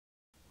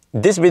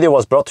This video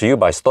was brought to you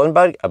by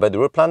Stormberg, a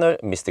weather planner,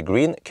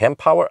 MisterGreen,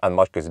 Kempower and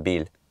Marcus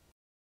Bil.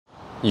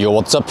 Yo,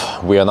 what's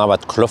up? We are now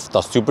at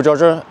Kløfta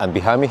Supercharger, and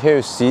behind me here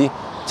you see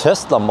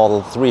Tesla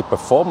Model 3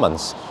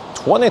 Performance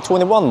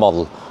 2021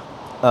 model.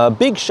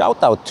 Big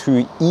shout out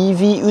to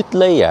EV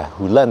Utleie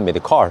who lent me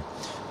the car.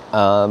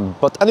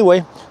 But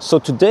anyway, so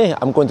today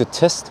I'm going to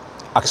test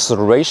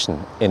acceleration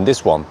in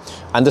this one.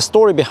 And the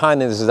story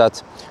behind it is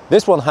that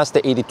this one has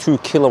the 82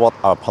 kilowatt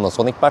hour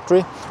Panasonic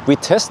battery. We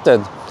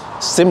tested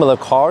similar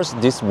cars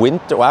this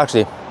winter, well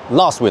actually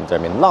last winter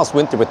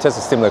we tested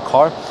a similar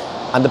car,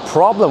 and the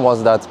problem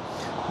was that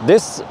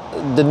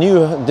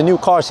the new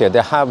cars here, they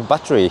have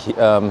battery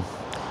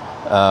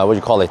what do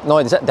you call it,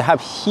 no, they have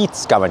heat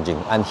scavenging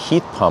and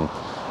heat pump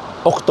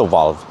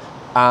octovalve,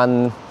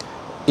 and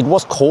it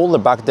was colder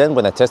back then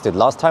when I tested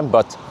last time,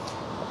 but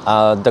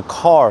the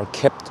car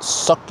kept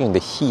sucking the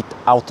heat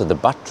out of the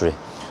battery.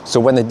 So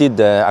when I did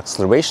the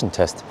acceleration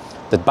test,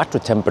 the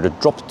battery temperature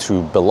dropped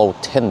to below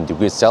 10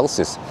 degrees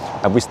Celsius,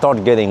 and we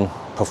started getting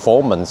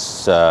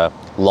performance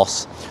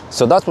loss.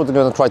 So that's what we're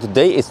going to try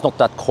today. It's not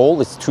that cold,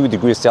 it's 2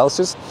 degrees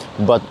Celsius,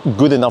 but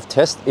good enough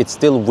test. It's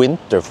still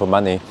winter for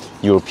many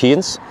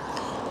Europeans.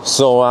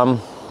 So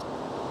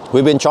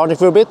we've been charging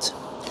for a bit,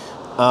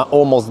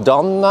 almost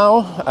done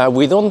now.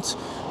 We don't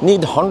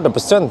need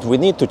 100%, we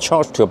need to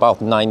charge to about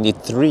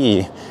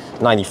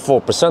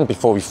 93–94%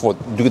 before we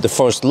do the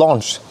first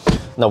launch.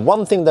 Now,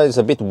 one thing that is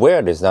a bit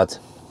weird is that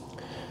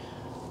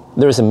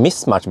there is a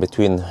mismatch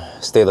between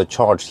state of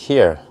charge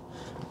here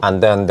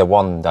and then the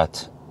one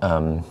that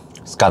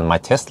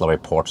ScanMyTesla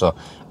reports. So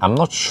I'm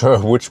not sure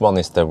which one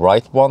is the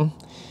right one,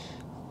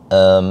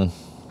 but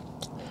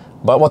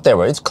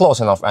whatever, it's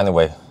close enough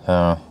anyway.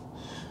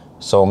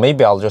 So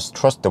maybe I'll just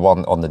trust the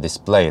one on the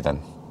display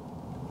then.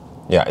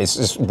 Yeah, it's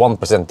just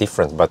 1%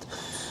 difference, but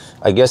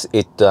I guess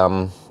it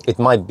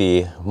might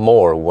be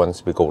more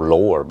once we go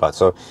lower. But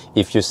so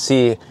if you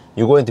see,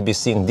 you're going to be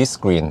seeing this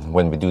screen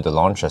when we do the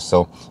launches.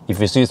 So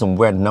if you see some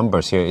weird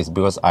numbers here, it's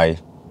because I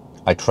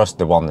trust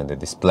the one in the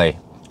display,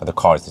 the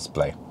car's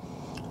display.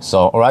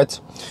 So, all right.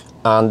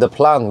 And the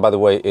plan, by the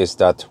way, is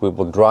that we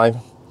will drive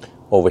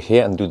over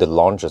here and do the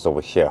launches over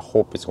here.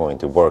 Hope it's going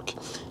to work.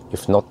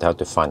 If not, I have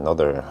to find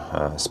another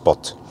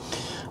spot.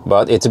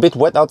 But it's a bit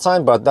wet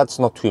outside, but that's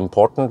not too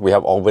important. We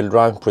have all-wheel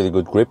drive, pretty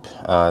good grip,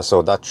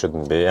 so that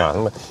shouldn't be. Yeah.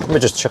 Let me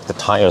just check the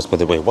tires, by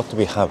the way. What do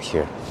we have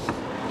here?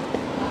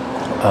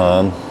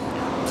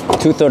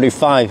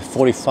 235,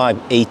 45,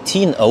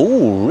 18.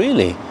 Oh,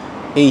 really?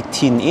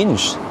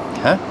 18-inch,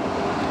 huh?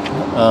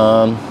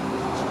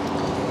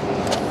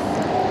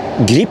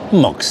 Grip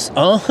max.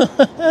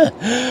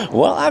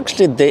 Well,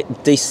 actually,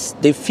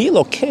 they feel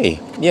okay.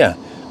 Yeah,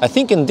 I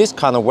think in this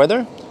kind of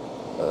weather,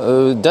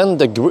 then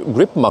the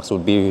grip max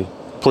would be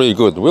pretty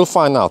good. We'll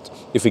find out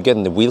if we get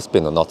in the wheel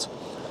spin or not.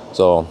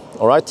 So,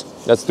 all right,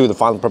 let's do the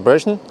final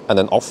preparation and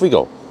then off we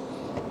go.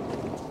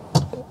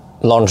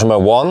 Launch number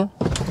 1.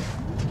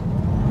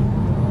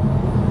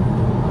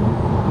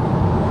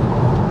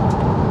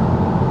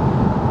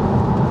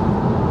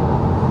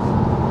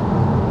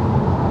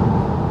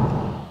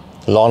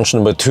 Launch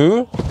number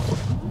 2.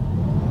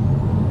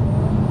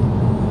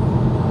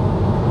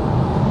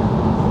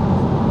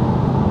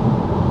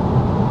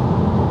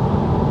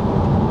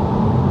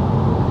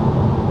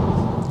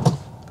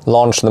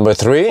 Launch number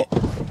 3.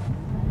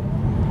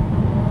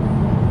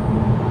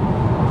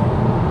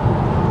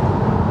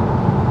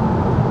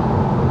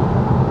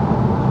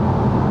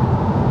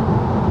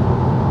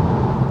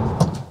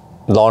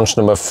 Launch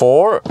number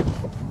 4.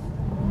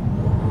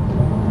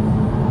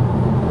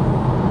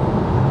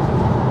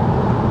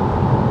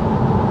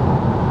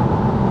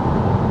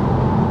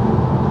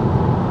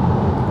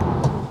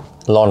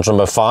 Launch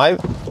number 5.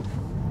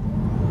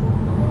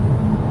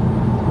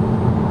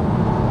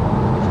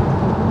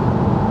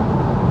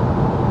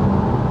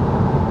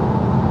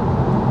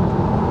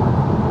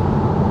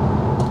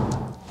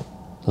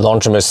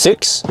 Launch number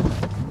 6.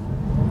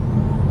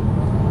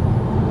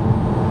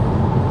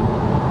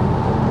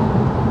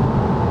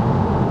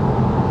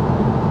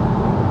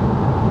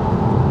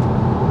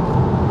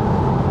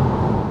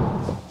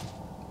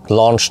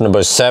 Launch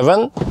number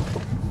 7.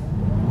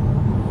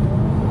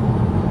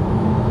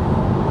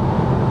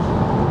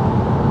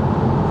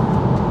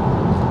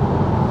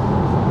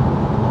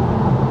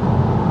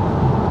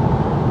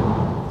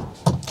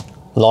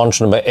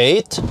 Launch number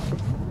 8.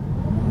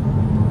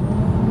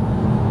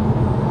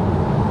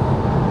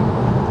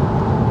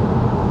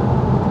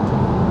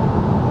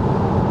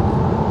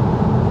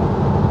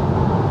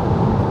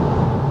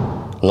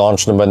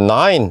 Launch number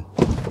 9.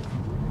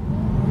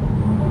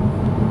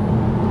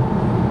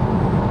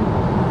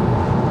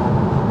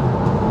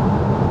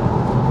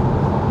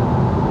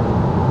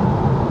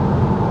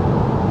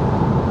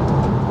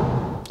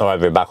 All right,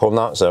 we're back home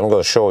now, so I'm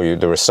going to show you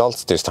the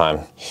results this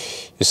time.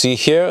 You see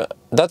here,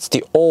 that's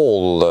the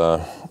old,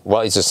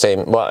 well, it's the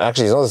same, well,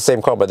 actually it's not the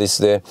same car, but it's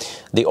the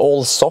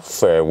old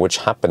software which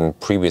happened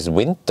previous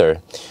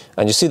winter.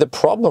 And you see the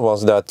problem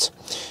was that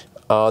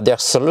the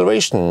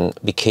acceleration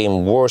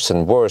became worse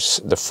and worse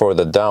the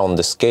further down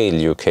the scale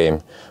you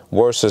came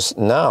versus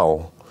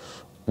now,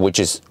 which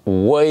is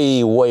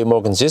way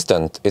more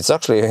consistent. It's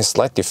actually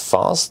slightly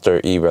faster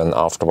even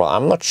after a while.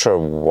 I'm not sure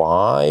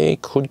why.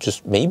 Could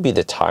just maybe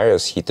the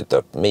tires heated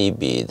up,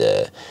 maybe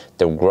the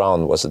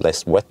ground was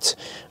less wet,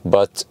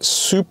 but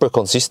super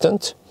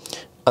consistent.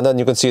 And then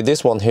you can see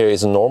this one here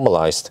is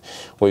normalized,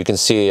 where you can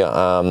see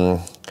you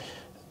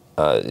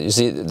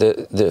see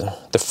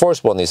the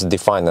first one is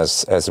defined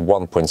as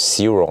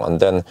 1.0, and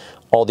then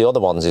all the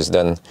other ones is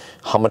then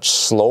how much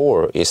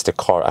slower is the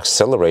car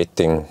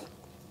accelerating.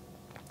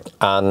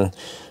 And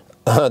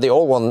the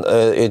old one,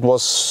 it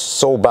was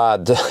so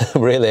bad,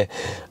 really,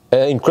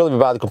 incredibly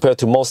bad compared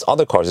to most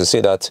other cars. You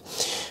see that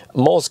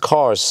most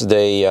cars,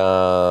 they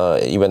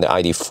even the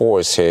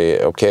ID4s here,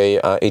 okay,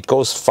 it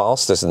goes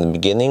fastest in the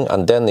beginning,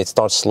 and then it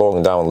starts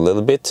slowing down a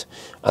little bit,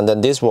 and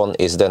then this one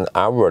is then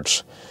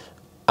average.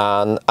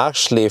 And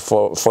actually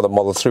for the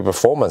Model 3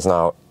 Performance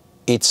now,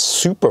 it's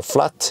super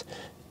flat.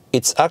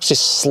 It's actually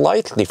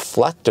slightly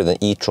flatter than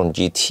e-tron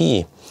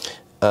GT.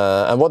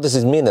 And what does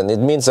it mean? And it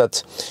means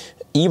that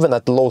even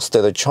at low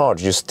state of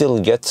charge, you still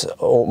get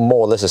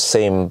more or less the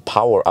same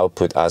power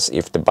output as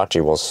if the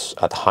battery was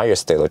at higher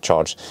state of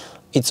charge.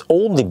 It's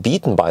only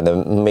beaten by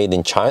the made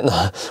in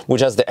China, which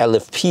has the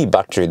LFP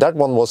battery. That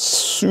one was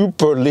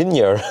super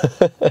linear.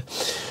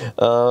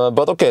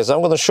 But okay, so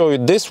I'm going to show you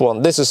this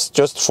one. This is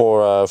just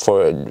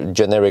for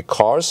generic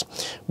cars.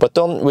 But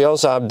then we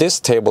also have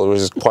this table, which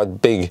is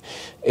quite big.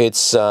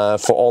 It's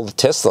for all the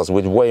Teslas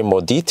with way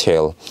more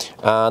detail.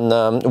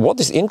 And what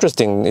is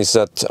interesting is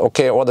that,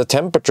 okay, well, the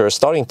temperature,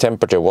 starting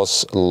temperature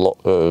was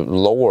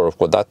lower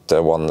for that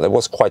one. It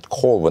was quite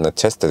cold when I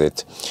tested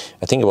it.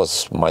 I think it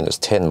was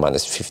 -10,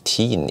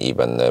 -15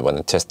 even when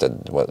I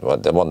tested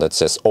the one that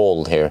says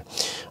all here.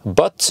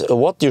 But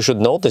what you should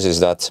notice is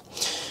that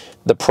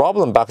the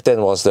problem back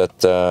then was that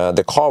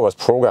the car was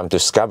programmed to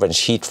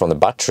scavenge heat from the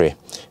battery,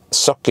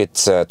 suck it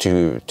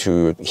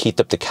to heat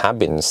up the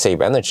cabin,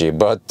 save energy,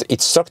 but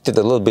it sucked it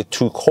a little bit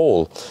too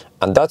cold,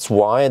 and that's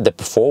why the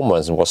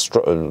performance was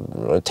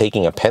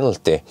taking a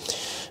penalty.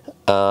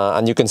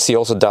 And you can see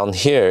also down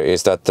here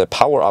is that the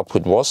power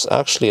output was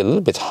actually a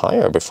little bit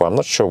higher before. I'm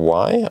not sure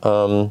why.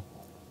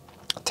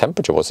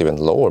 Temperature was even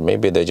lower.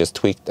 Maybe they just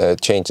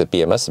changed the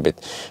BMS a bit.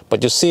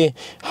 But you see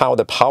how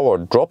the power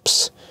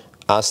drops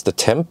as the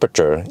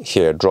temperature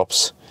here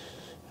drops,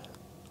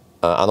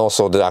 and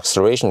also the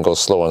acceleration goes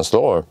slower and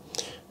slower.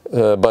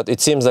 But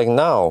it seems like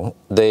now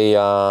they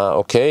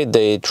okay,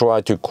 they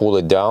try to cool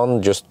it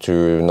down just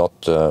to not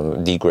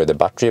degrade the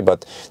battery,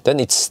 but then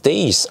it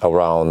stays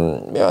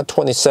around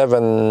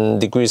 27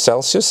 degrees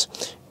Celsius.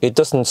 It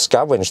doesn't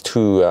scavenge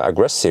too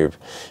aggressive.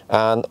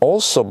 And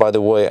also, by the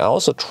way, I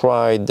also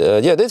tried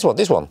yeah, this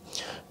one,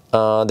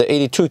 the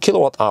 82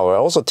 kilowatt hour. I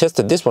also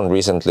tested this one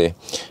recently.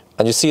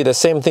 And you see the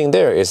same thing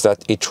there is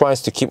that it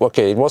tries to keep,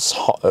 okay, it was,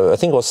 I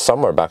think it was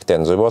summer back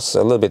then, so it was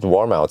a little bit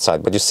warm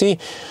outside. But you see,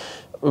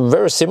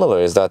 very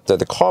similar is that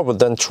the car would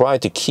then try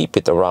to keep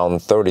it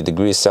around 30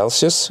 degrees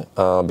Celsius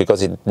because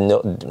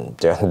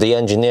the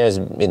engineers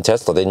in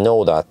Tesla, they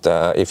know that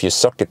if you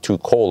suck it too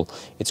cold,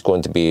 it's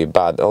going to be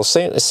bad.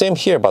 Same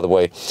here, by the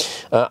way.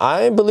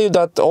 I believe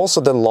that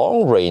also the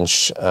long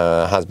range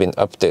has been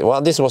updated.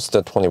 Well, this was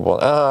the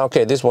 21.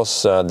 Okay, this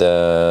was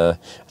I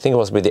think it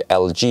was with the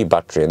LG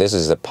battery. This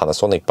is the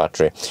Panasonic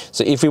battery.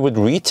 So if we would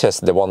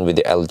retest the one with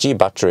the LG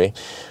battery,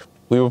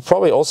 we will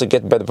probably also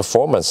get better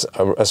performance,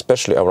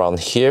 especially around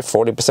here,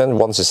 40%,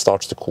 once it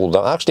starts to cool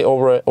down. Actually,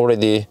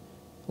 already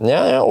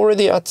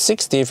at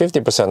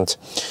 60-50%.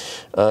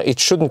 It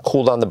shouldn't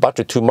cool down the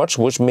battery too much,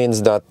 which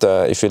means that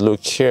if you look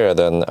here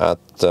then at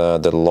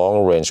the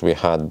long range we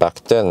had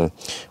back then,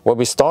 well,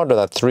 we started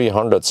at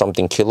 300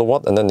 something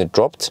kilowatt and then it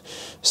dropped.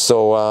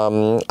 So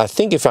I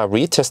think if I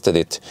retested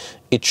it,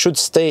 it should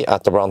stay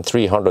at around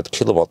 300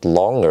 kilowatt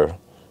longer.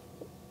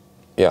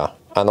 Yeah.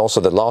 And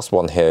also the last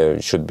one here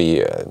should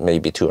be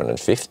maybe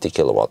 250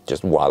 kilowatt,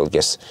 just wild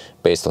guess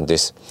based on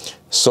this.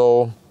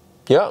 So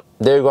yeah,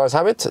 there you guys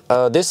have it.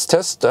 This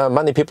test,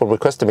 many people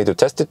requested me to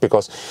test it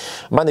because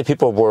many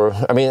people were,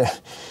 I mean,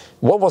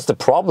 what was the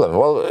problem?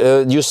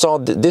 Well, you saw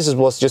this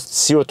was just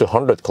 0 to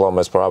 100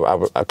 kilometers per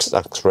hour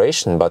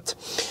acceleration, but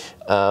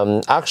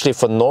actually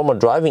for normal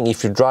driving,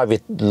 if you drive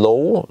it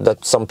low,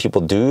 that some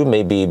people do,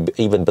 maybe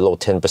even below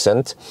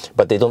 10%,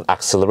 but they don't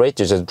accelerate,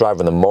 you just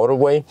drive on the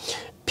motorway,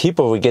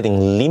 people were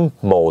getting limp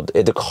mode.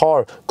 The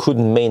car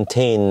couldn't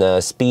maintain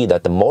speed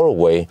at the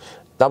motorway.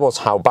 That was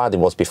how bad it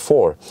was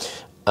before.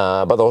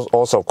 But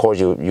also, of course,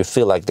 you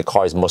feel like the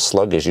car is more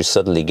sluggish. You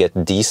suddenly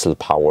get diesel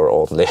power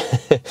only.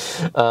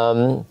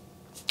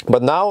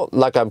 But now,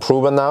 like I've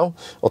proven now,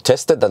 or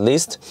tested at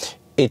least,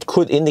 it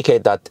could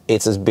indicate that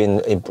it has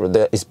been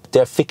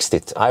they fixed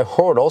it. I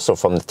heard also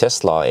from the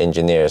Tesla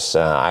engineers.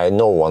 I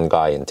know one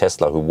guy in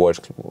Tesla who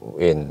works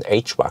in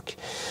HVAC.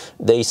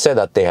 They said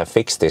that they have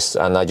fixed this,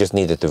 and I just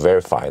needed to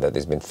verify that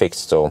it's been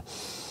fixed. So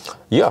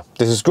yeah,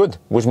 this is good,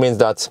 which means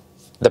that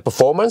the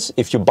performance,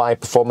 if you buy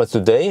performance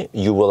today,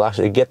 you will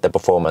actually get the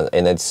performance,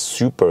 and it's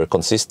super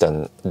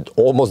consistent,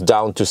 almost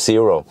down to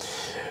 0.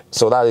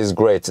 So that is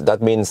great.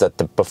 That means that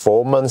the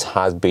performance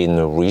has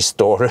been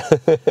restored.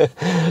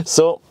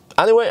 So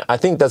anyway, I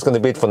think that's going to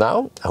be it for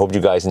now. I hope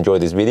you guys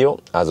enjoyed this video.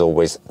 As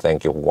always,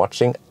 thank you for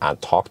watching and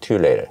talk to you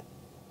later.